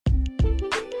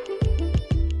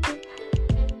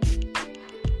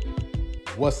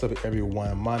What's up,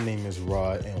 everyone? My name is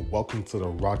Rod, and welcome to the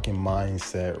Rocking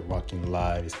Mindset, Rocking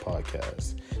Lives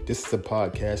podcast. This is a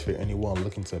podcast for anyone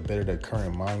looking to better their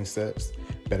current mindsets,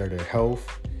 better their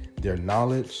health, their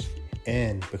knowledge,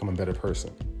 and become a better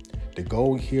person. The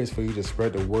goal here is for you to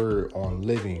spread the word on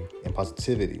living in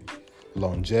positivity,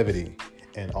 longevity,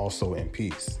 and also in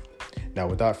peace. Now,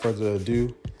 without further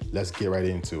ado, let's get right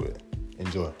into it.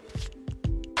 Enjoy.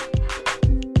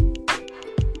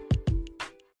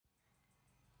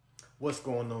 What's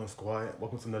going on, squad?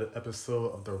 Welcome to another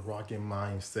episode of the Rocking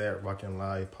Mindset, Rocking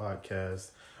Live podcast.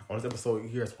 On this episode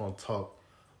here, I just want to talk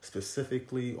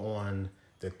specifically on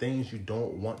the things you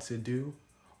don't want to do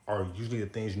are usually the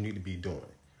things you need to be doing.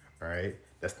 All right,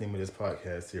 that's the name of this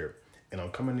podcast here, and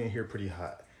I'm coming in here pretty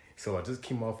hot. So I just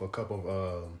came off a couple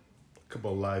of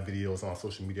live videos on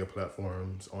social media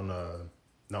platforms on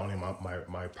not only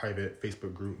my private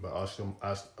Facebook group, but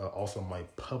also my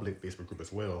public Facebook group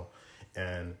as well,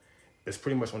 and it's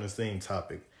pretty much on the same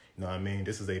topic. You know what I mean?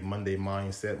 This is a Monday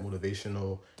mindset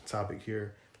motivational topic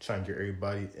here, trying to get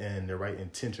everybody in the right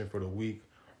intention for the week,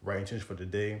 right intention for the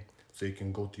day, so you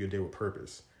can go through your day with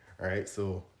purpose. All right.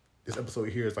 So this episode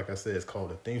here is, like I said, it's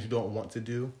called The Things You Don't Want to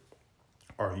Do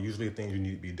Are Usually the Things You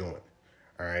Need to Be Doing.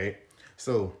 All right.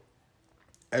 So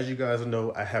as you guys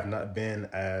know, I have not been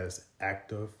as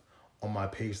active on my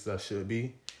page as I should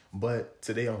be, but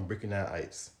today I'm breaking that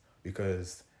ice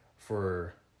because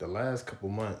for the last couple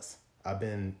months, I've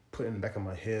been putting in the back of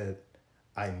my head,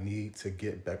 I need to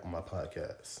get back on my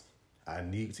podcast. I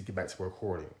need to get back to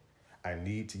recording. I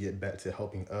need to get back to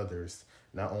helping others,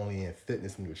 not only in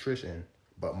fitness and nutrition,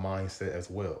 but mindset as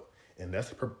well. And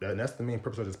that's the main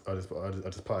purpose of this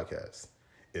podcast,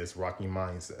 is rocking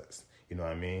mindsets. You know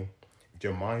what I mean? If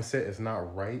your mindset is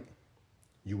not right,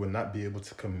 you will not be able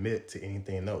to commit to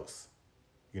anything else.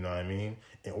 You know what I mean?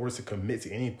 In order to commit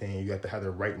to anything, you have to have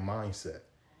the right mindset.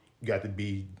 You got to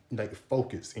be like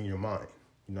focused in your mind.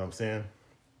 You know what I'm saying?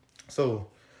 So,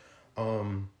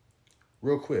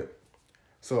 real quick.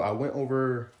 So I went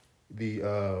over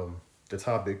the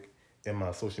topic in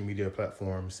my social media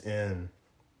platforms, and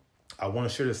I want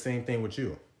to share the same thing with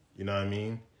you. You know what I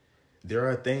mean? There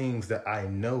are things that I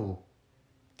know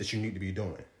that you need to be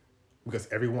doing because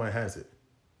everyone has it.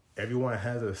 Everyone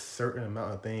has a certain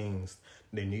amount of things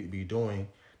they need to be doing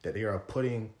that they are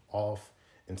putting off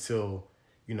until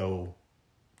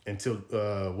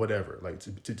whatever, like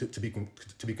to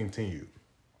be continued.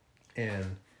 And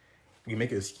we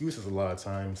make excuses a lot of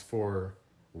times for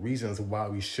reasons why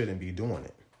we shouldn't be doing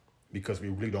it because we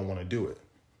really don't want to do it.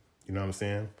 You know what I'm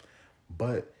saying?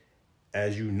 But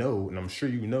as you know, and I'm sure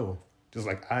you know, just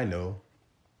like I know,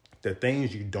 the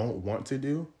things you don't want to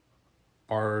do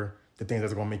are the things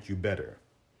that are going to make you better.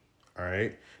 All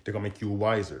right? They're going to make you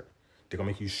wiser. They're going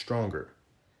to make you stronger.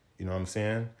 You know what I'm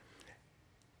saying?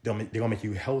 They're going to make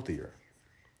you healthier.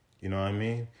 You know what I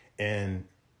mean? And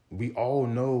we all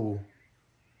know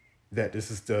that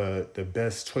this is the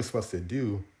best choice for us to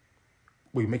do.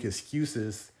 We make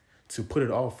excuses to put it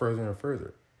off further and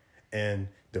further. And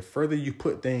the further you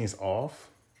put things off,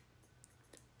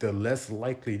 the less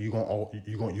likely you're going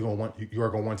to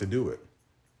want to do it.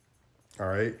 All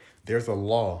right? There's a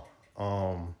law. I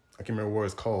can't remember what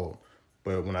it's called,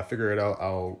 but when I figure it out,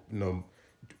 I'll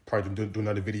probably do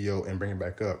another video and bring it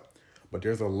back up. But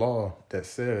there's a law that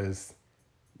says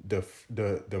the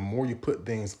more you put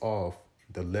things off,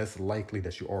 the less likely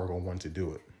that you are going to want to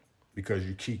do it, because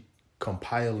you keep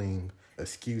compiling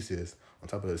excuses on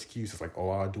top of excuses, like, oh,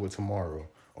 I'll do it tomorrow,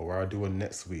 or I'll do it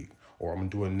next week, or I'm going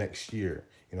to do it next year.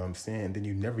 You know what I'm saying? And then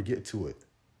you never get to it.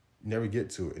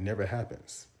 It never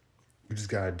happens. You just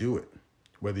got to do it.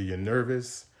 Whether you're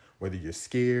nervous, whether you're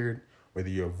scared, whether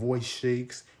your voice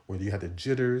shakes, whether you have the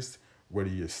jitters, whether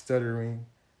you're stuttering,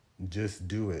 just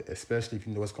do it. Especially if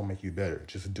you know it's going to make you better.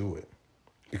 Just do it.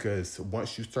 Because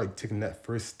once you start taking that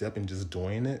first step and just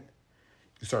doing it,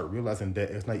 you start realizing that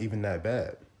it's not even that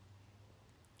bad.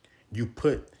 You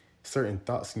put certain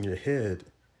thoughts in your head,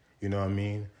 you know what I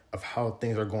mean, of how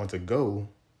things are going to go,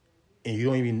 and you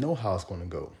don't even know how it's going to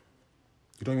go.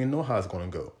 You don't even know how it's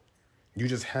going to go. You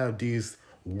just have these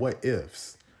what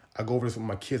ifs. I go over this with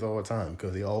my kids all the time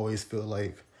because they always feel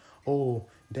like, oh,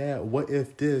 Dad, what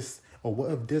if this, or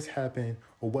what if this happened,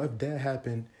 or what if that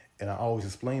happened? And I always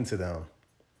explain to them,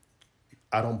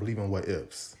 I don't believe in what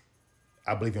ifs.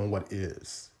 I believe in what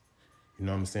is. You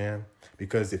know what I'm saying?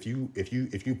 Because if you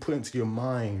put into your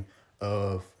mind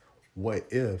of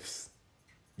what ifs,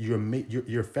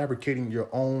 you're fabricating your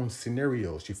own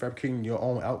scenarios. You're fabricating your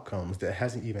own outcomes that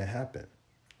hasn't even happened.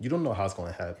 You don't know how it's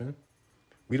going to happen.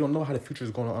 We don't know how the future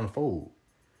is going to unfold.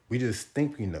 We just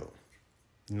think we know.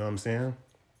 You know what I'm saying?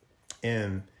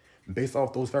 And Based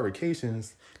off those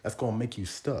fabrications, that's going to make you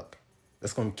stuck.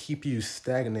 That's going to keep you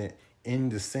stagnant in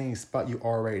the same spot you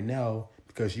are right now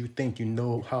because you think you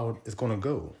know how it's going to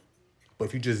go. But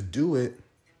if you just do it,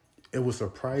 it will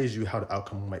surprise you how the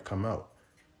outcome might come out.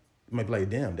 You might be like,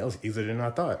 damn, that was easier than I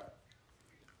thought.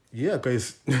 Yeah,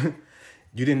 because you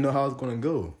didn't know how it was going to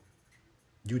go.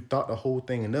 You thought the whole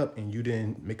thing up and you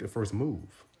didn't make the first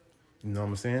move. You know what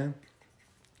I'm saying?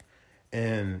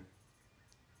 And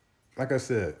like I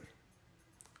said,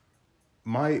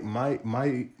 my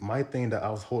thing that I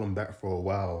was holding back for a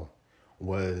while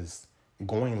was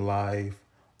going live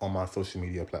on my social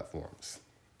media platforms.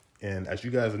 And as you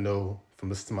guys know from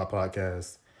listening to my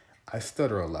podcast, I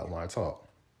stutter a lot when I talk.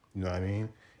 You know what I mean?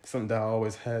 Something that I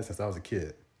always had since I was a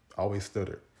kid. I always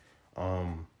stuttered.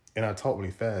 And I talk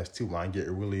really fast too. When I get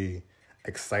really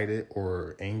excited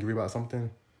or angry about something,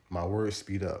 my words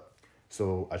speed up.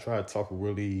 So I try to talk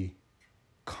really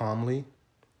calmly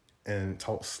and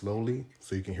talk slowly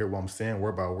so you can hear what I'm saying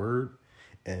word by word.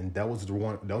 And that was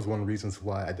one of the reasons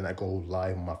why I did not go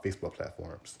live on my Facebook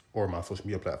platforms or my social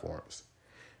media platforms.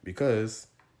 Because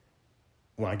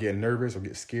when I get nervous or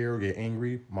get scared or get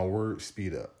angry, my words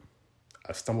speed up.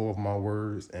 I stumble over my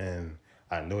words, and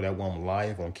I know that when I'm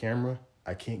live on camera,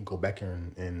 I can't go back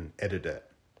and edit that.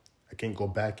 I can't go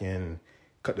back and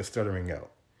cut the stuttering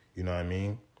out. You know what I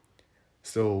mean?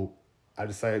 So I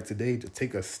decided today to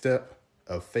take a step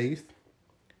of faith,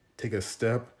 take a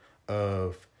step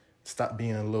of stop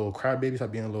being a little crybaby,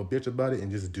 stop being a little bitch about it,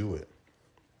 and just do it.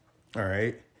 All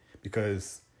right?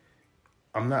 Because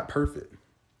I'm not perfect.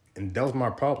 And that was my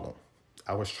problem.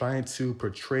 I was trying to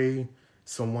portray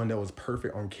someone that was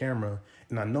perfect on camera,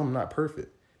 and I know I'm not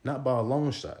perfect. Not by a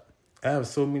long shot. I have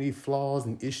so many flaws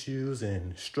and issues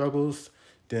and struggles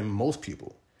than most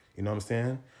people. You know what I'm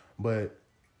saying? But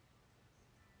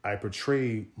I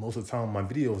portray most of the time in my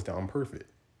videos that I'm perfect,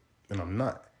 and I'm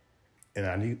not.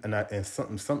 And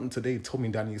something today told me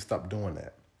that I need to stop doing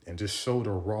that and just show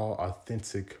the raw,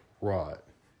 authentic Rod.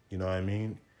 You know what I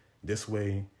mean? This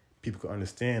way, people can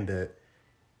understand that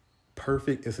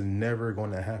perfect is never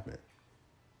going to happen.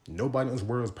 Nobody in this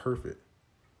world is perfect.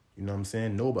 You know what I'm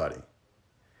saying? Nobody.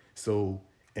 So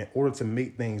in order to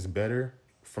make things better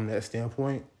from that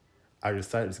standpoint, I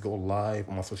decided to go live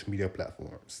on my social media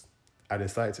platforms. I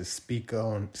decided to speak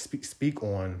on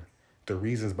the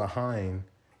reasons behind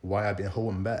why I've been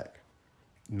holding back.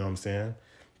 You know what I'm saying?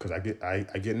 Because I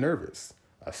get nervous.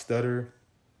 I stutter.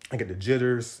 I get the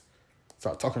jitters.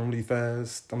 Start talking really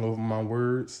fast. Stumble over my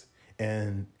words.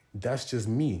 And that's just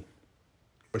me.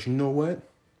 But you know what?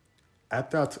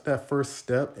 After I took that first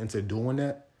step into doing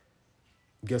that,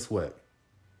 guess what?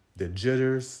 The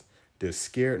jitters, the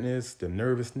scaredness, the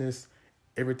nervousness,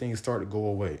 everything started to go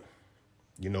away.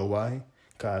 You know why?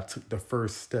 Because I took the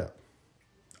first step.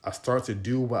 I started to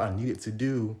do what I needed to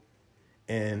do,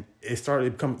 and it started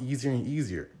to become easier and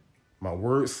easier. My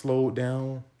words slowed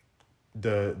down.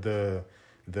 The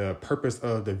purpose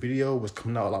of the video was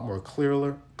coming out a lot more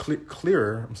clearer.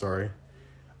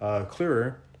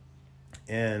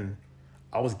 And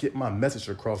I was getting my message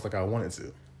across like I wanted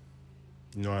to.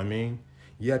 You know what I mean?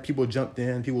 Yeah, people jumped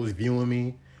in, people was viewing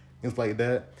me, things like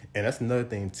that. And that's another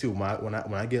thing too. When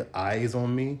I get eyes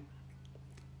on me,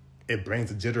 it brings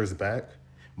the jitters back.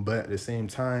 But at the same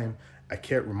time, I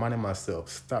kept reminding myself,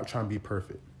 stop trying to be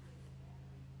perfect.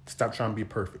 Stop trying to be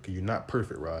perfect. Because you're not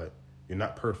perfect, Rod. You're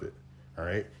not perfect. All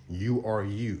right? You are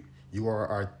you. You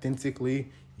are authentically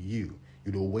you.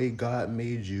 You're the way God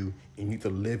made you, and you need to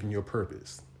live in your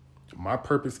purpose. My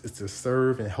purpose is to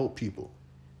serve and help people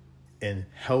in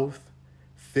health,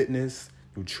 fitness,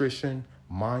 nutrition,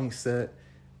 mindset.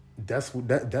 That's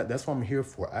what I'm here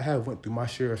for. I have went through my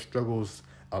share of struggles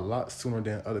a lot sooner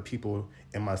than other people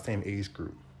in my same age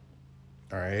group.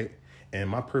 All right? And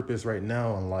my purpose right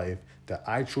now in life that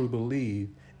I truly believe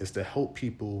is to help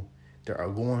people that are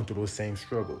going through those same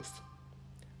struggles.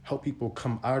 Help people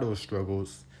come out of those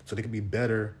struggles so they can be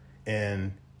better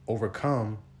and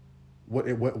overcome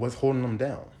what's holding them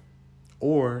down.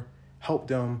 Or help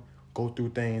them go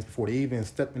through things before they even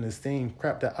step in the same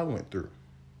crap that I went through.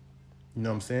 You know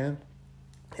what I'm saying?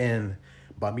 And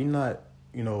by me not,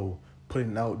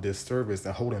 putting out this service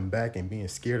and holding back and being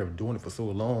scared of doing it for so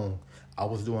long, I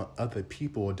was doing other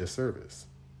people a disservice.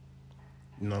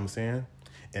 You know what I'm saying?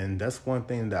 And that's one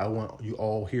thing that I want you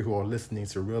all here who are listening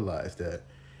to realize, that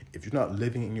if you're not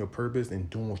living in your purpose and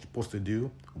doing what you're supposed to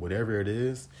do, whatever it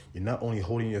is, you're not only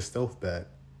holding yourself back,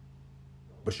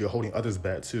 but you're holding others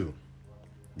back too.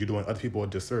 You're doing other people a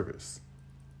disservice.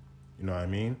 You know what I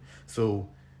mean? So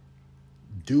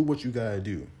do what you gotta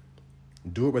do.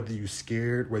 Do it whether you're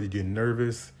scared, whether you're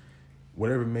nervous,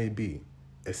 whatever it may be.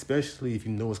 especially if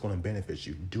you know it's going to benefit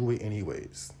you. Do it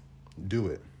anyways. Do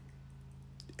it.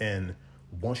 And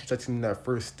once you start taking that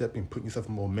first step and putting yourself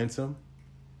in momentum,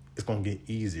 it's going to get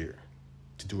easier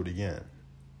to do it again.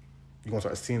 You're going to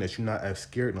start seeing that you're not as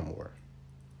scared no more.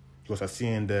 You're going to start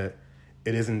seeing that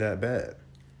it isn't that bad.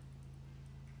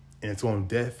 And it's going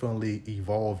to definitely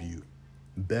evolve you,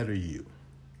 better you,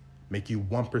 make you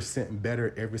 1%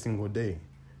 better every single day.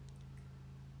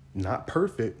 Not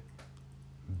perfect,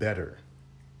 better.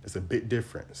 It's a big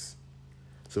difference.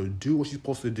 So do what you're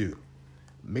supposed to do.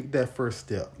 Make that first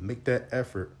step. Make that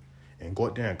effort and go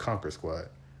out there and conquer, squad.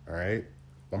 All right?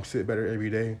 1% better every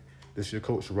day. This is your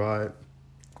coach, Rod.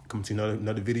 Come to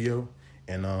another video.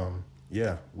 And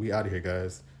yeah, we out of here,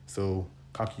 guys. So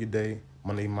conquer your day,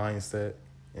 Monday mindset,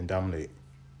 and dominate.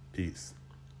 Peace.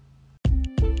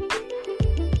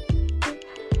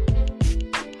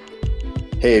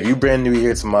 Hey, if you're brand new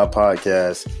here to my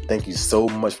podcast, thank you so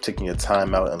much for taking your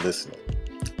time out and listening.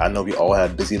 I know we all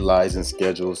have busy lives and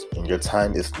schedules, and your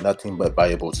time is nothing but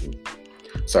valuable to me.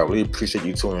 So I really appreciate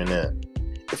you tuning in.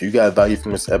 If you got value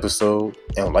from this episode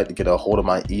and would like to get a hold of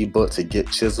my ebook to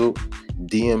get chiseled,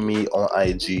 DM me on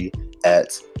IG at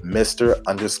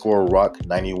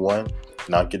Mr_Rock91,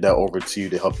 and I'll get that over to you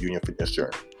to help you in your fitness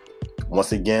journey.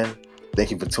 Once again,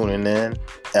 thank you for tuning in,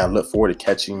 and I look forward to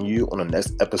catching you on the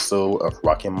next episode of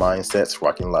Rocking Mindsets,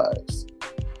 Rocking Lives.